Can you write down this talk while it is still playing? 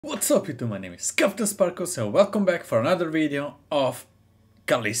What's up YouTube, my name is Captain Sparkles and welcome back for another video of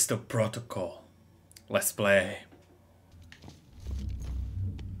Callisto Protocol. Let's play.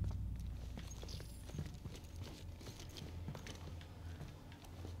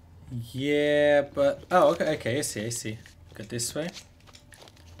 Yeah, but... oh, okay, I see. Go this way.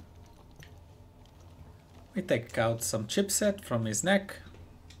 We take out some chipset from his neck.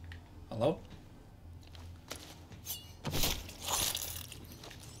 Hello?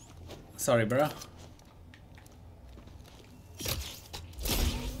 Sorry, bro.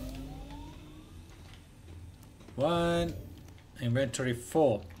 One. Inventory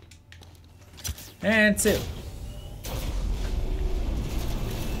full. And two. The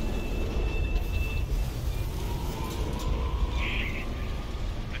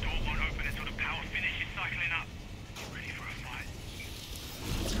door won't open until the power finishes cycling up. Get ready for a fight.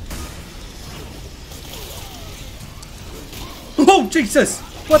 Oh, Jesus!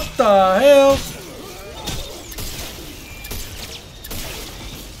 What the hell?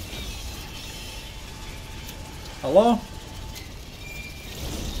 Hello?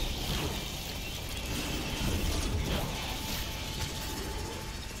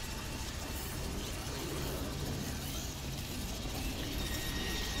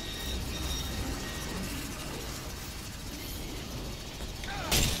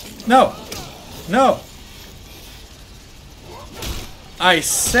 No! No! I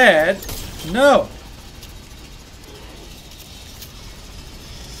said no!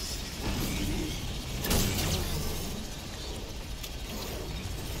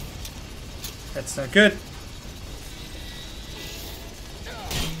 That's not good.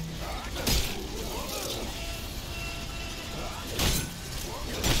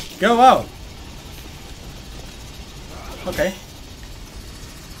 Go out! Okay.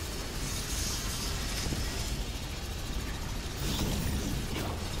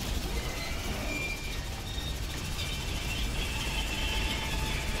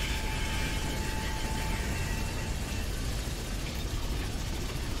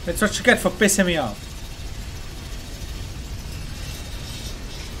 That's what you get for pissing me off.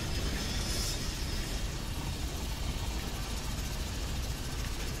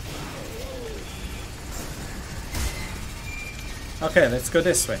 Okay, let's go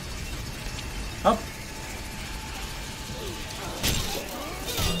this way. Up.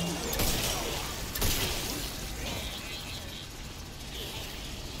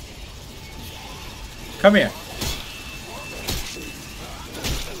 Come here.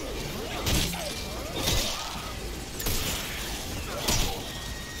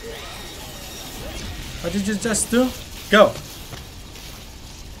 What did you just do? Go.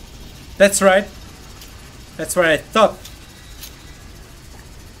 That's right. That's what I thought.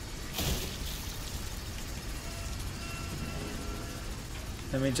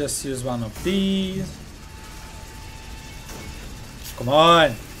 Let me just use one of these. Come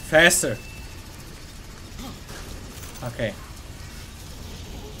on. Faster. Okay.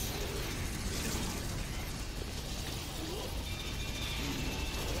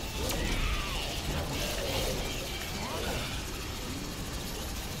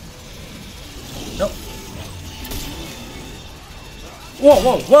 No.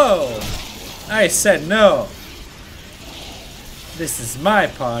 Whoa! I said no. This is my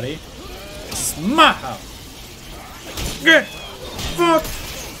party. This is my house. Get fuck.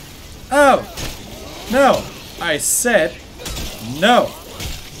 Oh. No. I said no.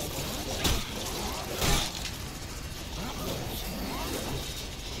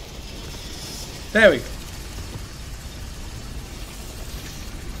 There we go.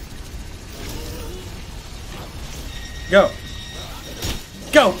 Go.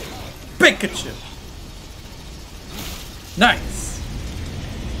 Go. Pikachu. Nice.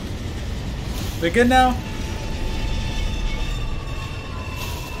 We good now?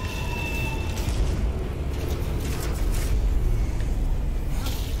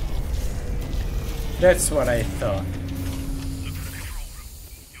 That's what I thought. Look for the control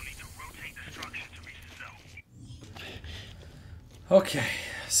room. You'll need to rotate the structure to reach the cell. Okay,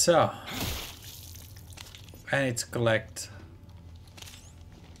 so I need to collect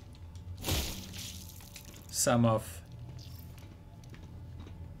some of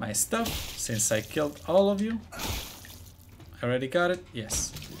my stuff since I killed all of you. I already got it.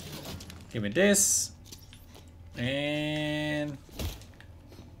 Yes. Give me this. And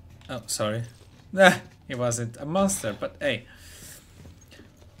oh, sorry. Nah, he wasn't a monster, but hey.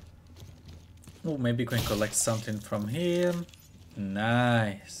 Oh, maybe we can collect something from here.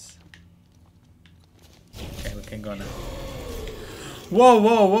 Nice. Okay, we can go now.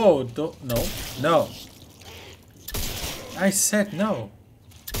 Whoa! No. I said no.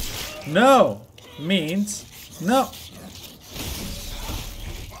 No means no.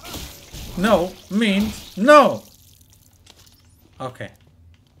 No means no. Okay.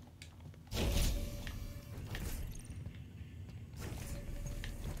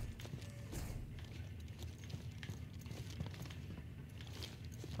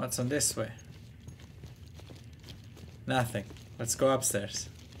 What's on this way? Nothing. Let's go upstairs.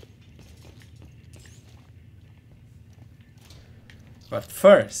 But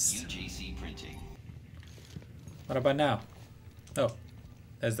first, what about now? Oh,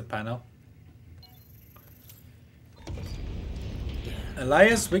 there's the panel.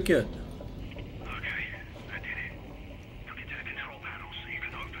 Elias, we good. Okay, I did it. Took it to the control panel so you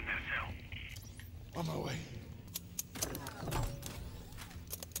can open that cell. On my way.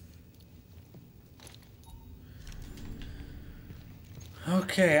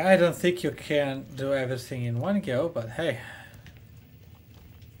 Okay, I don't think you can do everything in one go, but hey.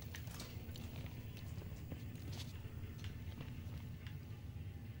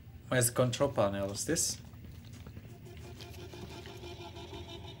 Where's the control panel? Is this?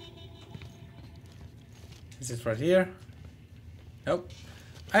 Is it right here? Nope.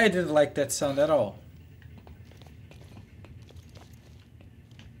 I didn't like that sound at all.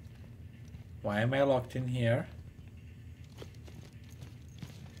 Why am I locked in here?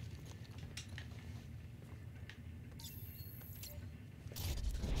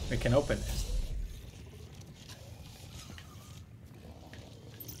 We can open this.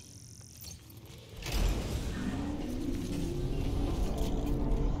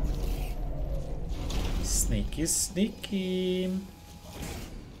 Sneaky, sneaky.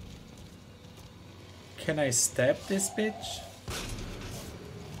 Can I stab this bitch?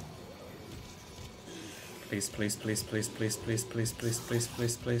 Please, please, please, please, please, please, please, please, please,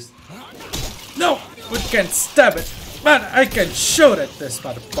 please, please. No! We can stab it! Man, I can shoot at this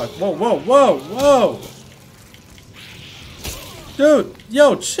motherfucker! Whoa, whoa, whoa, whoa! Dude,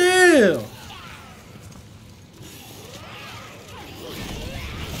 yo, chill!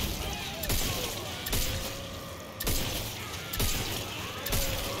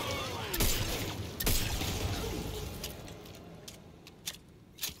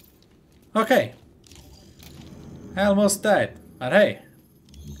 Okay. I almost died, but hey,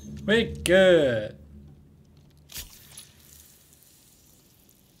 we good.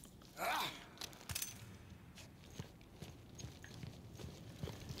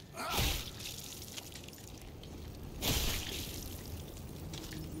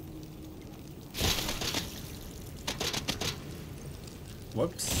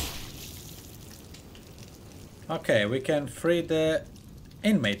 Whoops. Okay, we can free the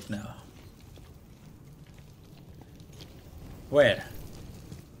inmate now. Where?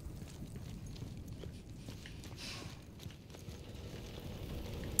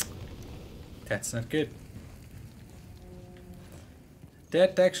 That's not good.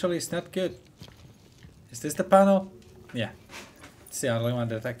 That actually is not good. Is this the panel? Yeah. It's the only one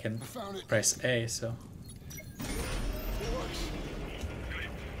that I can press A, so.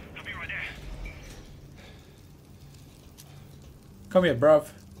 I'll be right there. Come here, bruv.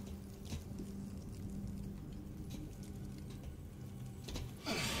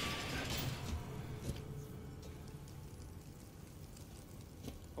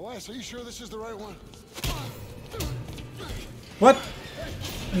 Elias, are you sure this is the right one? What?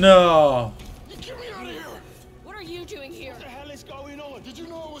 No. Get me out of here! What are you doing here? What the hell is going on? Did you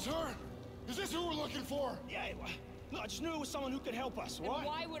know it was her? Is this who we're looking for? Yeah, look, I just knew it was someone who could help us, And right?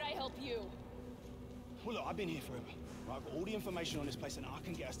 why would I help you? Well, look, I've been here forever. Right, I've got all the information on this place, and I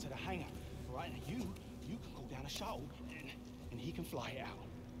can get us to the hangar. Right, now you can call down a shuttle, and he can fly it out.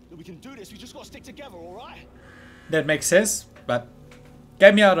 Look, we can do this. We just got to stick together, all right? That makes sense, but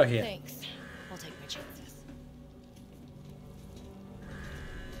get me out of here. Thanks. I'll take my chances.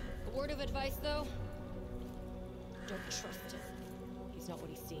 A word of advice, though? Don't trust him. He's not what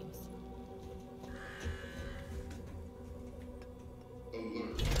he seems.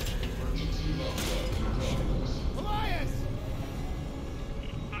 Elias!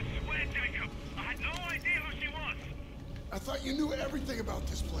 I swear, Jacob, I had no idea who she was. I thought you knew everything about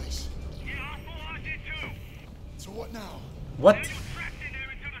this place. Yeah, I thought I did too. So what now? What? Now you're trapped in there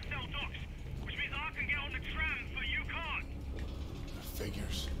until the cell docks, which means I can get on the tram, but you can't.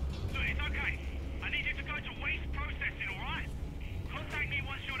 Figures. Look, it's okay. I need you to go to waste processing, alright? Contact me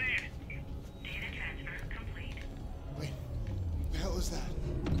once you're there. Data transfer complete. Wait, what the hell is that?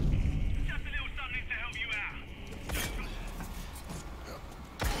 Just a little something to help you out.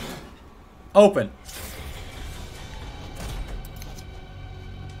 Open.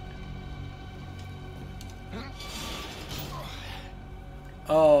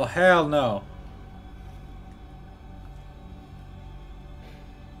 Oh Oh, hell no.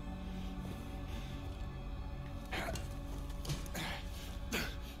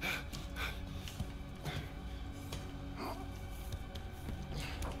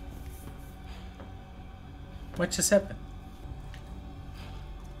 What just happened?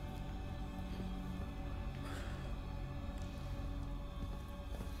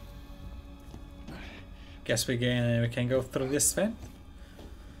 Guess we can go through this vent.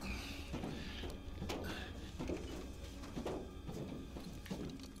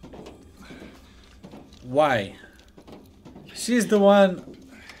 Why? She's the one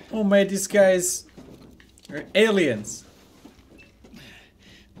who made these guys aliens.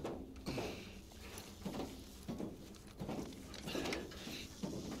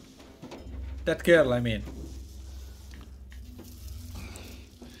 That girl, I mean.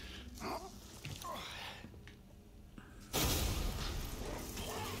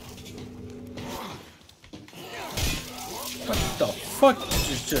 What the fuck are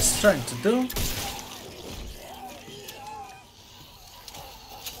you just trying to do?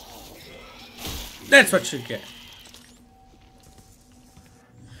 That's what you get.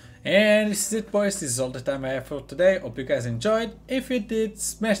 And this is it, boys. This is all the time I have for today. Hope you guys enjoyed. If you did,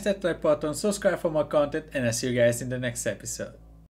 smash that like button, subscribe for more content, and I'll see you guys in the next episode.